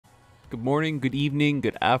Good morning, good evening,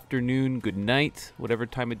 good afternoon, good night, whatever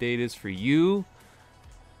time of day it is for you.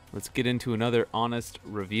 Let's get into another honest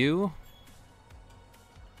review.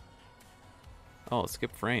 Oh,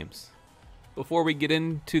 skip frames. Before we get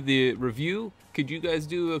into the review, could you guys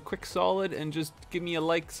do a quick solid and just give me a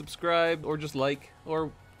like, subscribe, or just like,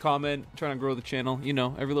 or comment, trying to grow the channel. You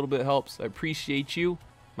know, every little bit helps. I appreciate you,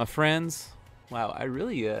 my friends. Wow, I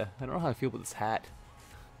really, I don't know how I feel about this hat.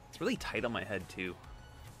 It's really tight on my head too.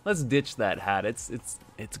 Let's ditch that hat. It's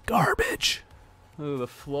garbage. Oh, the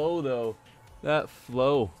flow though. That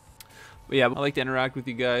flow. But yeah, I like to interact with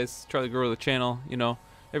you guys, try to grow the channel, you know,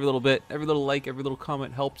 every little bit, every little like, every little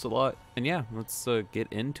comment helps a lot. And yeah, let's get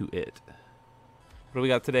into it. What do we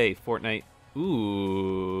got today? Fortnite.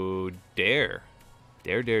 Ooh, Dare.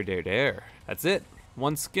 Dare. That's it.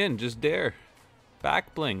 One skin, just Dare.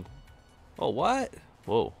 Back Bling. Oh, what?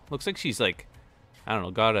 Whoa. Looks like she's like, I don't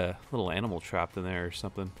know, got a little animal trapped in there or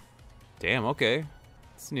something. Damn, okay.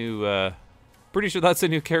 It's new, pretty sure that's a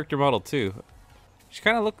new character model too. She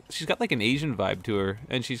kind of she's got like an Asian vibe to her,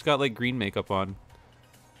 and she's got like green makeup on.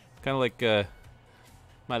 Kind of like,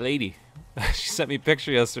 my lady. She sent me a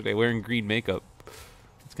picture yesterday wearing green makeup.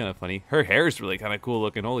 It's kind of funny. Her hair is really kind of cool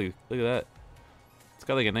looking. Holy, look at that. It's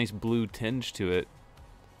got like a nice blue tinge to it.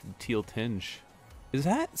 Teal tinge. Is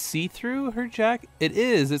that see-through, her jacket? It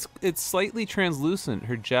is. It's slightly translucent,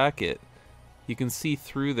 her jacket. You can see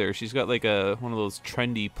through there. She's got like one of those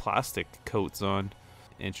trendy plastic coats on.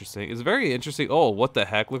 Interesting. It's very interesting. Oh, what the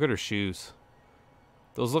heck? Look at her shoes.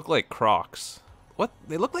 Those look like Crocs. What?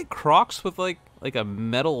 They look like Crocs with like a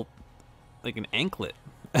metal, like an anklet.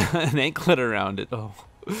 An anklet around it. Oh,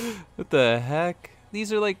 what the heck?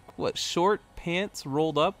 These are like, what, short pants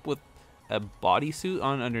rolled up with a bodysuit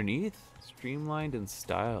on underneath? Streamlined in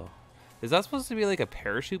style. Is that supposed to be like a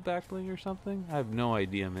parachute back bling or something? I have no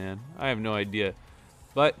idea, man. I have no idea.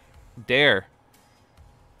 But, Dare.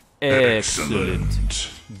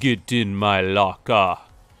 Excellent. Get in my locker.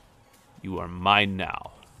 You are mine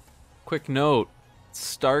now. Quick note.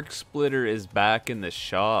 Stark Splitter is back in the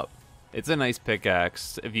shop. It's a nice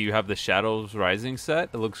pickaxe. If you have the Shadows Rising set,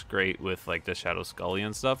 it looks great with like the Shadow Scully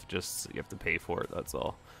and stuff. Just you have to pay for it, that's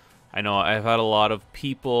all. I know I've had a lot of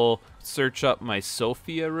people search up my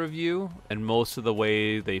Sophia review, and most of the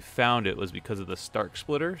way they found it was because of the Stark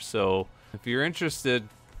Splitter. So if you're interested,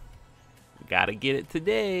 you gotta get it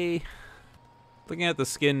today. Looking at the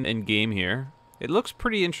skin in game here, it looks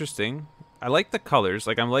pretty interesting. I like the colors.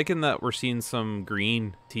 Like, I'm liking that we're seeing some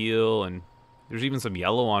green, teal, and there's even some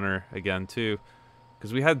yellow on her again too,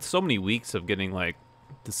 because we had so many weeks of getting like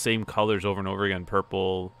the same colors over and over again: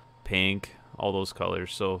 purple, pink, all those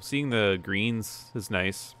colors. So seeing the greens is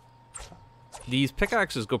nice. These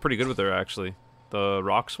pickaxes go pretty good with her, actually. The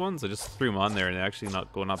rocks ones, I just threw them on there and they actually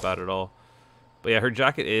not bad at all. But yeah, her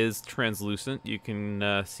jacket is translucent. You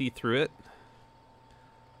can see through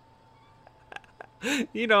it.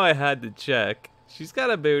 You know, I had to check. She's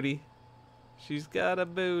got a booty. She's got a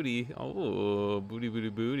booty. Oh,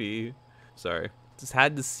 booty. Sorry. Just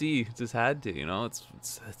had to see. Just had to, you know.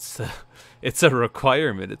 It's a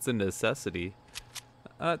requirement. It's a necessity.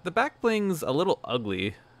 The back bling's a little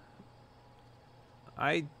ugly.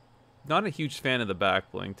 I'm not a huge fan of the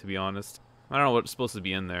back bling, to be honest. I don't know what's supposed to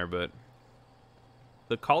be in there, but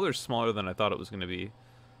the collar's smaller than I thought it was going to be.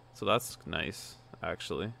 So that's nice,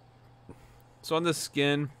 actually. So on this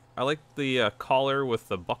skin, I like the collar with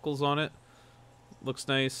the buckles on it. Looks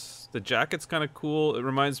nice. The jacket's kind of cool. It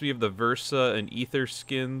reminds me of the Versa and Ether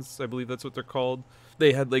skins. I believe that's what they're called.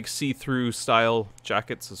 They had like see-through style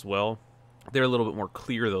jackets as well. They're a little bit more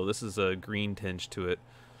clear though. This is a green tinge to it.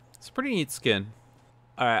 It's a pretty neat skin.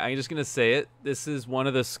 Alright, I'm just going to say it. This is one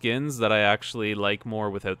of the skins that I actually like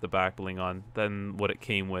more without the back bling on than what it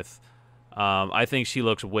came with. I think she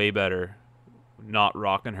looks way better not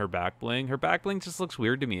rocking her back bling. Her back bling just looks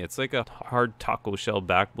weird to me. It's like a hard taco shell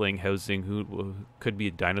back bling housing who could be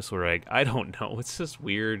a dinosaur egg. I don't know. It's just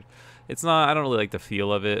weird. It's not, I don't really like the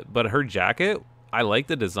feel of it. But her jacket, I like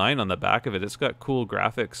the design on the back of it. It's got cool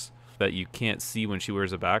graphics that you can't see when she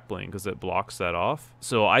wears a back bling because it blocks that off.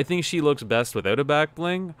 So I think she looks best without a back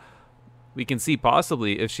bling. We can see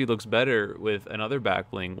possibly if she looks better with another back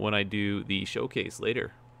bling when I do the showcase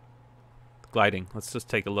later. Gliding. Let's just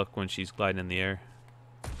take a look when she's gliding in the air.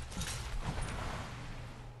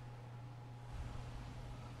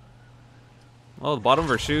 Oh, the bottom of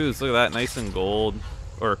her shoes. Look at that. Nice and gold.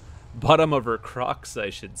 Or bottom of her Crocs, I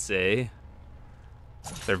should say.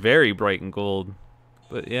 They're very bright and gold.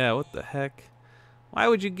 But yeah, what the heck? Why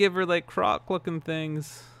would you give her like Croc looking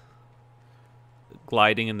things?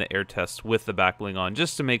 Gliding in the air test with the back bling on,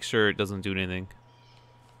 just to make sure it doesn't do anything.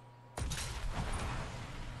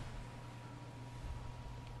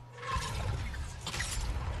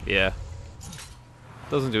 Yeah.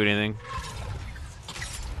 Doesn't do anything.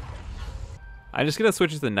 I'm just gonna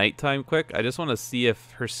switch it to nighttime quick. I just want to see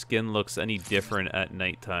if her skin looks any different at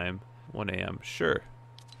nighttime. 1 a.m. Sure.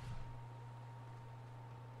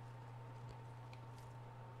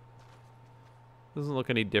 Doesn't look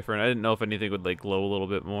any different. I didn't know if anything would like glow a little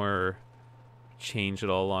bit more or change at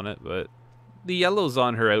all on it, but the yellows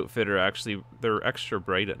on her outfit are actually, they're extra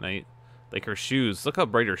bright at night. Like her shoes. Look how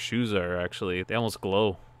bright her shoes are, actually. They almost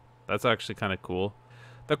glow. That's actually kind of cool.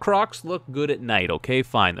 The Crocs look good at night, okay?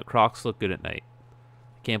 Fine, the Crocs look good at night.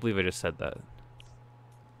 I can't believe I just said that.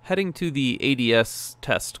 Heading to the ADS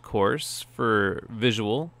test course for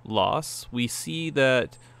visual loss, we see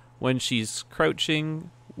that when she's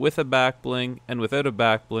crouching with a back bling and without a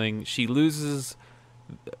back bling, she loses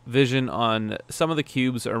vision on some of the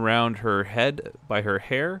cubes around her head by her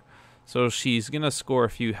hair. So she's going to score a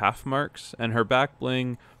few half marks, and her back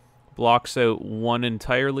bling blocks out one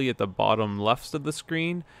entirely at the bottom left of the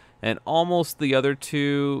screen and almost the other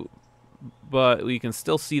two, but we can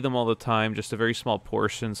still see them all the time, just a very small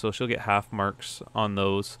portion, so she'll get half marks on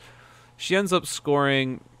those. She ends up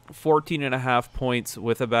scoring 14.5 points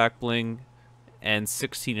with a back bling and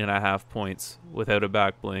 16.5 points without a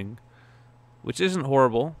back bling, which isn't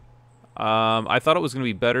horrible. I thought it was going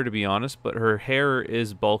to be better, to be honest, but her hair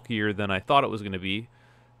is bulkier than I thought it was going to be.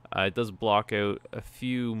 It does block out a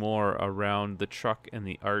few more around the truck and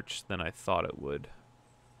the arch than I thought it would.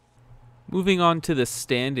 Moving on to the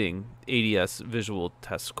standing ADS visual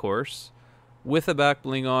test course. With a back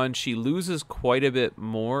bling on, she loses quite a bit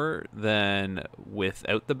more than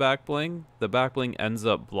without the back bling. The back bling ends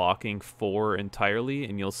up blocking 4 entirely,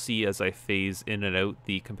 and you'll see as I phase in and out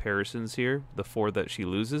the comparisons here, the 4 that she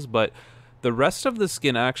loses, but the rest of the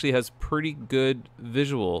skin actually has pretty good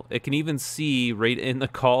visual. It can even see right in the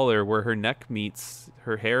collar where her neck meets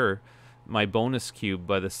her hair, my bonus cube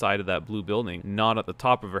by the side of that blue building. Not at the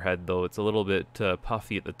top of her head, though. It's a little bit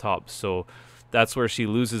puffy at the top, so that's where she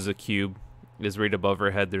loses a cube, is right above her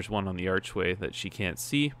head. There's one on the archway that she can't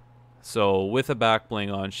see. So with a back bling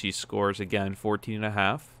on, she scores, again,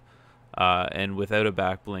 14.5. And without a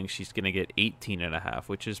back bling, she's going to get 18.5,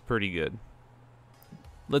 which is pretty good.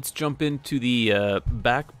 Let's jump into the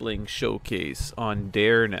back bling showcase on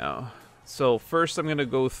Dare now. So first I'm going to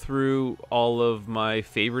go through all of my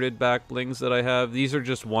favorited back blings that I have. These are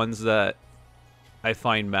just ones that I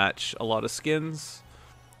find match a lot of skins.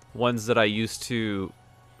 Ones that I used to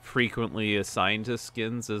frequently assign to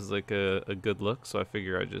skins as like a good look. So I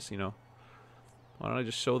figure I just, why don't I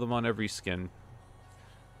just show them on every skin?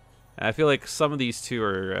 And I feel like some of these two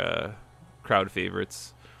are crowd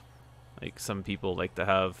favorites. Like some people like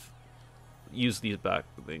to use these back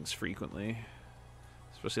blings frequently,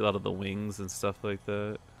 especially a lot of the wings and stuff like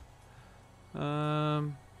that.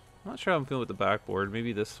 I'm not sure how I'm feeling with the backboard.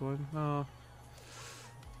 Maybe this one. Oh,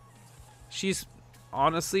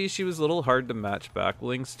 honestly, she was a little hard to match back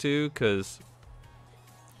blings to because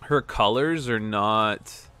her colors are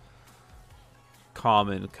not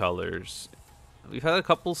common colors. We've had a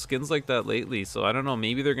couple skins like that lately, so I don't know.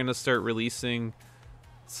 Maybe they're gonna start releasing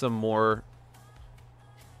some more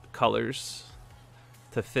colors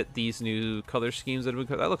to fit these new color schemes that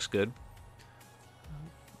looks good.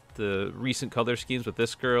 The recent color schemes with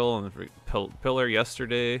this girl and Pillar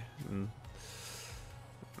yesterday, and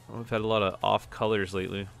we've had a lot of off colors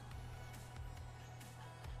lately.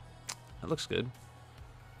 That looks good.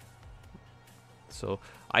 So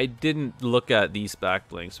I didn't look at these back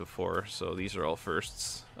blings before, so these are all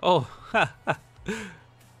firsts. Oh,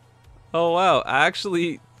 oh wow,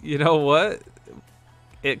 actually, you know what?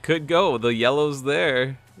 It could go. The yellow's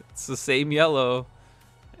there. It's the same yellow.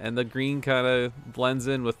 And the green kind of blends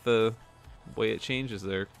in with the way it changes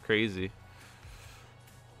there. Crazy.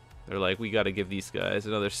 They're like, we got to give these guys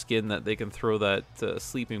another skin that they can throw that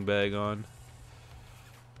sleeping bag on.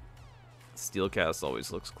 Steelcast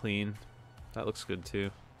always looks clean. That looks good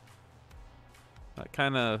too. That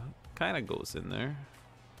kind of goes in there.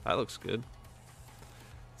 That looks good.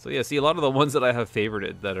 So yeah, see, a lot of the ones that I have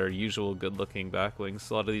favorited that are usual good-looking backlings,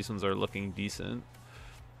 a lot of these ones are looking decent.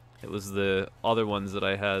 It was the other ones that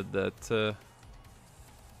I had that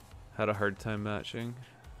had a hard time matching.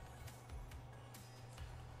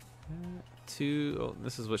 Oh,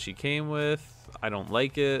 this is what she came with. I don't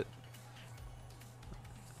like it.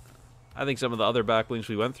 I think some of the other backlings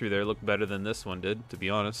we went through there look better than this one did, to be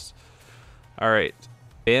honest. Alright,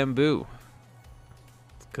 bamboo.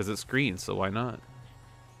 Because it's green, so why not?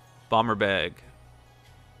 Bomber bag.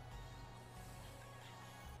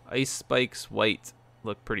 Ice spikes white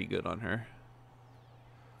look pretty good on her.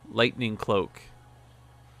 Lightning cloak.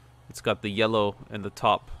 It's got the yellow and the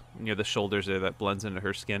top near the shoulders there that blends into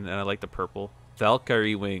her skin, and I like the purple.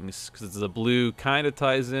 Valkyrie wings, because the blue kind of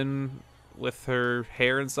ties in with her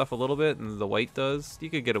hair and stuff a little bit, and the white does. You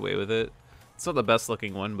could get away with it. It's not the best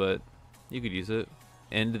looking one, but you could use it.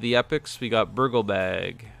 Into the epics, we got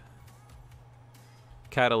Burglebag,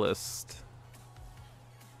 Catalyst,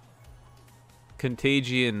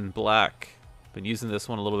 Contagion Black. Been using this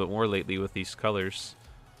one a little bit more lately with these colors.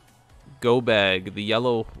 Go Bag, the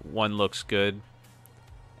yellow one looks good.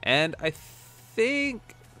 And I think,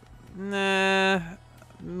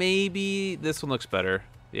 maybe this one looks better.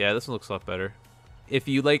 Yeah, this one looks a lot better. If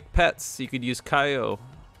you like pets, you could use Kaio.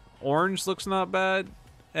 Orange looks not bad,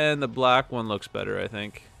 and the black one looks better, I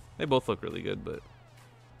think. They both look really good, but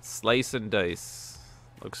Slice and Dice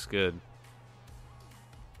looks good.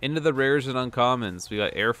 Into the rares and uncommons, we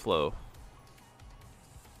got Airflow.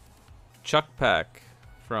 Chuck Pack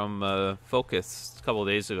from Focus a couple of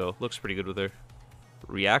days ago. Looks pretty good with her.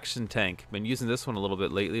 Reaction Tank. Been using this one a little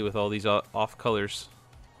bit lately with all these off colors.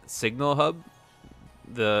 Signal Hub.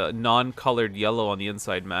 The non-colored yellow on the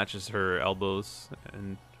inside matches her elbows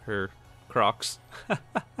and her Crocs.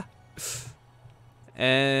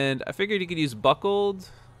 And I figured you could use Buckled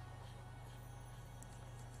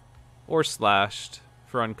or Slashed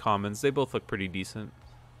for uncommons. They both look pretty decent.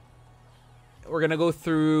 We're gonna go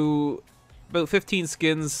through about 15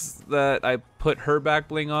 skins that I put her back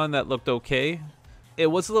bling on that looked okay. It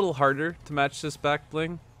was a little harder to match this back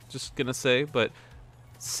bling, just gonna say, but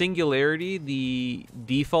Singularity, the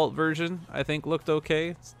default version, I think looked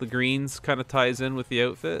okay. The greens kind of ties in with the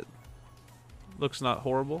outfit. Looks not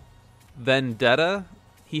horrible. Vendetta,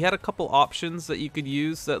 he had a couple options that you could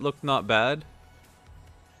use that looked not bad.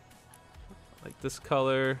 Like this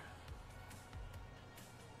color.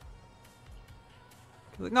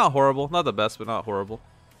 Not horrible. Not the best, but not horrible.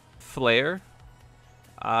 Flare.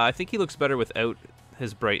 I think he looks better without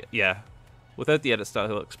his bright... Yeah. Without the edit style,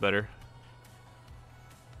 he looks better.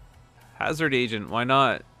 Hazard Agent. Why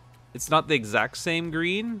not? It's not the exact same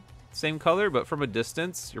green, same color, but from a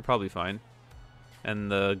distance, you're probably fine.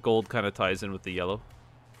 And the gold kind of ties in with the yellow.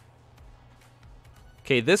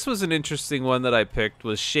 Okay, this was an interesting one that I picked,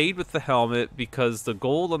 was Shade with the helmet, because the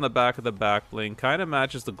gold on the back of the back bling kind of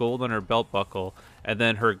matches the gold on her belt buckle, and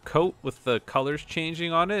then her coat with the colors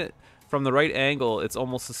changing on it, from the right angle, it's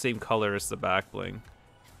almost the same color as the back bling.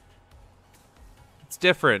 It's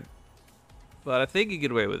different, but I think you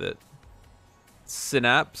get away with it.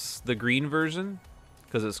 Synapse, the green version,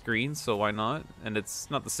 because it's green, so why not? And it's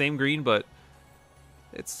not the same green, but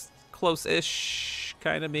it's close-ish,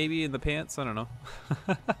 kind of maybe in the pants. I don't know.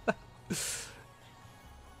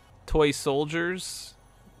 Toy Soldiers,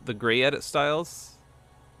 the gray edit styles.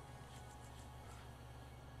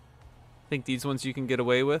 I think these ones you can get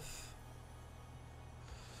away with.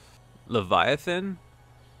 Leviathan.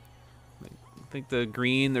 I think the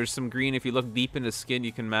green, there's some green. If you look deep into skin,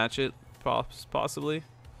 you can match it, possibly.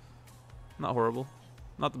 Not horrible.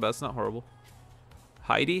 Not the best, not horrible.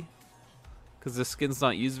 Heidi. Because the skin's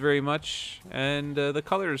not used very much, and the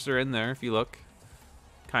colors are in there if you look.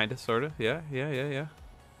 Kinda, sorta. Yeah.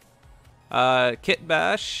 Kit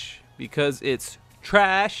Bash, because it's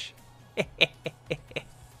trash.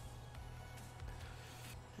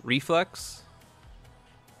 Reflex.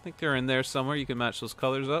 I think they're in there somewhere. You can match those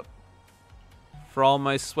colors up. For all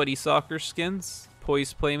my sweaty soccer skins,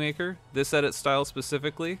 Poise Playmaker. This edit style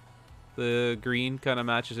specifically. The green kind of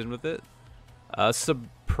matches in with it.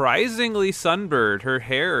 Surprisingly, Sunbird. Her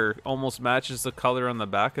hair almost matches the color on the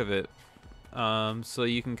back of it. So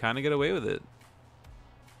you can kind of get away with it.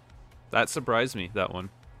 That surprised me, that one.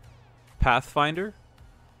 Pathfinder.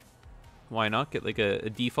 Why not? Get like a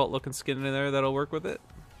default looking skin in there that'll work with it.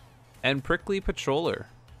 And Prickly Patroller.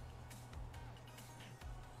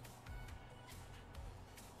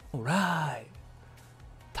 Alright.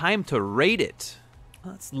 Time to rate it.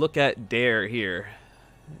 Let's look at Dare here.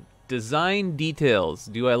 Design details.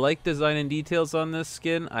 Do I like design and details on this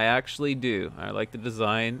skin? I actually do. I like the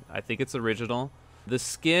design. I think it's original. The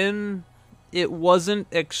skin, it wasn't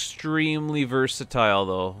extremely versatile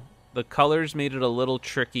though. The colors made it a little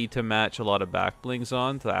tricky to match a lot of back blings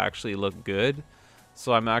on to actually look good.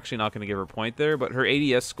 So I'm actually not going to give her a point there, but her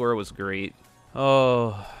ADS score was great.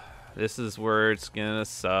 Oh, this is where it's going to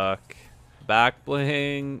suck. Back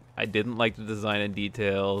bling, I didn't like the design and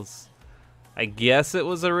details. I guess it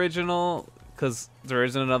was original, because there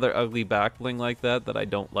isn't another ugly back bling like that I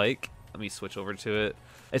don't like. Let me switch over to it.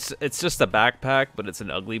 It's just a backpack, but it's an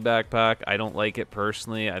ugly backpack. I don't like it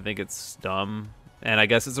personally. I think it's dumb. And I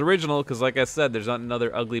guess it's original, because like I said, there's not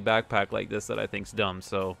another ugly backpack like this that I think's dumb.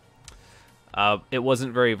 So it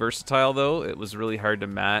wasn't very versatile, though. It was really hard to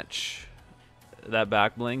match that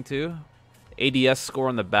back bling too. ADS score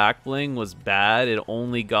on the back bling was bad. It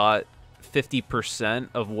only got 50%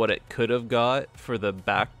 of what it could have got for the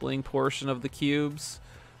back bling portion of the cubes.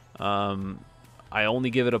 I only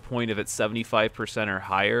give it a point if it's 75% or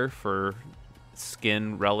higher for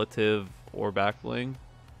skin, relative, or back bling.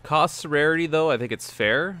 Cost to rarity, though, I think it's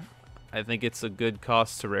fair. I think it's a good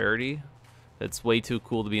cost to rarity. It's way too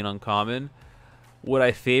cool to be an uncommon. Would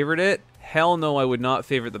I favorite it? Hell no, I would not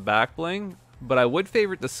favorite the back bling, but I would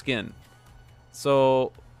favorite the skin.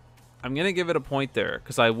 So I'm going to give it a point there,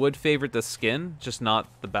 because I would favorite the skin, just not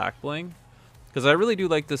the back bling. Because I really do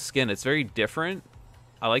like the skin. It's very different.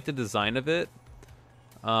 I like the design of it.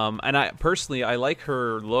 And I personally, I like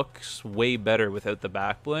her looks way better without the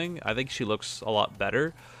back bling. I think she looks a lot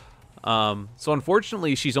better. So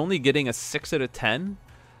unfortunately, she's only getting a 6 out of 10.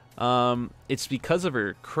 It's because of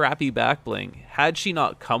her crappy back bling. Had she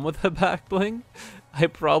not come with a back bling,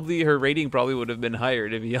 her rating probably would have been higher,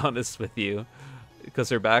 to be honest with you, because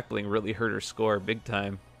her back bling really hurt her score big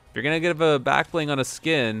time. If you're gonna give a back bling on a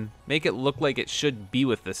skin, make it look like it should be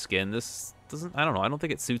with the skin. This doesn't, I don't know, I don't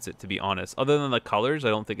think it suits it, to be honest. Other than the colors, I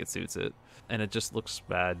don't think it suits it, and it just looks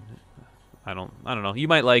bad. I don't know. You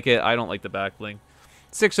might like it. I don't like the back bling.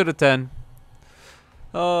 6 out of 10.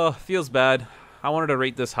 Oh, feels bad. I wanted to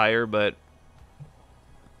rate this higher, but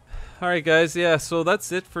alright guys, yeah, so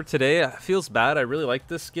that's it for today. It feels bad. I really like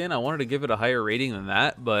this skin. I wanted to give it a higher rating than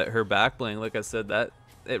that, but her back bling, like I said, that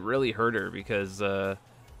it really hurt her, because I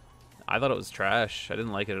thought it was trash. I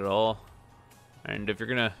didn't like it at all. And if you're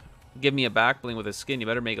gonna give me a back bling with a skin, you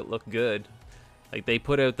better make it look good. Like, they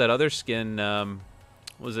put out that other skin,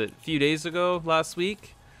 was it a few days ago, last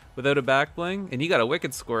week, without a back bling, and he got a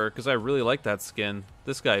wicked score, because I really like that skin.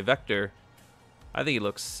 This guy, Vector, I think he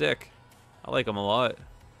looks sick. I like him a lot.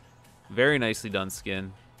 Very nicely done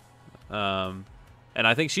skin. And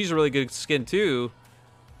I think she's a really good skin too.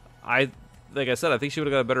 Like I said, I think she would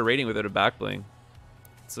have got a better rating without a back bling.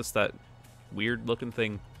 It's just that weird looking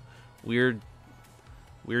thing. Weird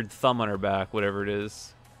thumb on her back, whatever it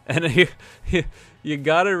is. And you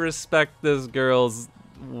gotta respect this girl's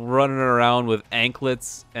running around with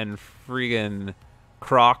anklets and friggin'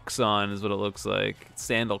 Crocs on, is what it looks like.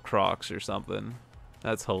 Sandal Crocs or something.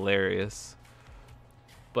 That's hilarious.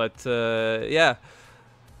 But yeah,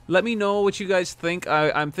 let me know what you guys think.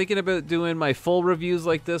 I'm thinking about doing my full reviews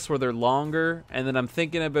like this, where they're longer, and then I'm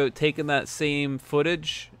thinking about taking that same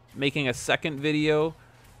footage, making a second video,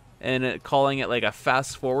 and calling it like a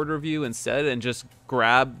fast forward review instead, and just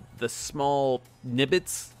grab the small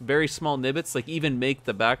nibbits, very small nibbits, like even make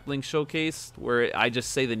the back bling showcase where I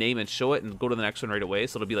just say the name and show it and go to the next one right away.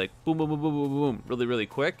 So it'll be like boom, boom, boom, boom, boom, boom, really, really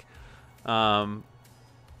quick.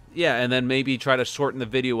 Yeah, and then maybe try to shorten the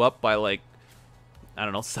video up by like, I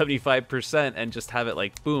don't know, 75%, and just have it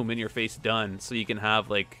like boom, in your face, done, so you can have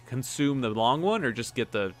like consume the long one or just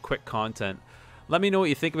get the quick content. Let me know what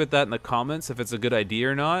you think about that in the comments, if it's a good idea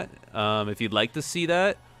or not. If you'd like to see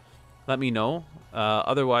that, let me know.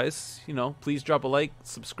 Otherwise, you know, please drop a like,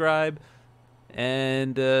 subscribe,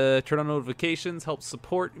 and turn on notifications. Help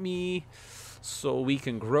support me so we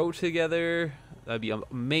can grow together. That'd be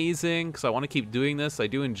amazing, because I want to keep doing this. I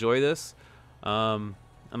do enjoy this. And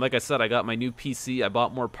like I said, I got my new PC. I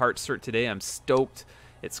bought more parts for it today. I'm stoked.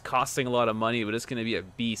 It's costing a lot of money, but it's going to be a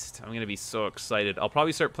beast. I'm going to be so excited. I'll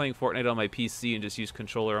probably start playing Fortnite on my PC and just use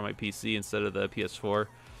controller on my PC instead of the PS4,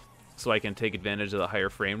 so I can take advantage of the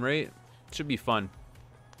higher frame rate. Should be fun.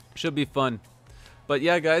 Should be fun. But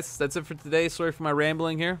yeah, guys, that's it for today. Sorry for my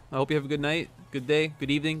rambling here. I hope you have a good night, good day,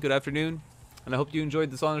 good evening, good afternoon, and I hope you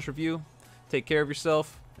enjoyed this honest review. Take care of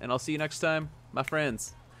yourself, and I'll see you next time, my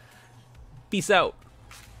friends. Peace out.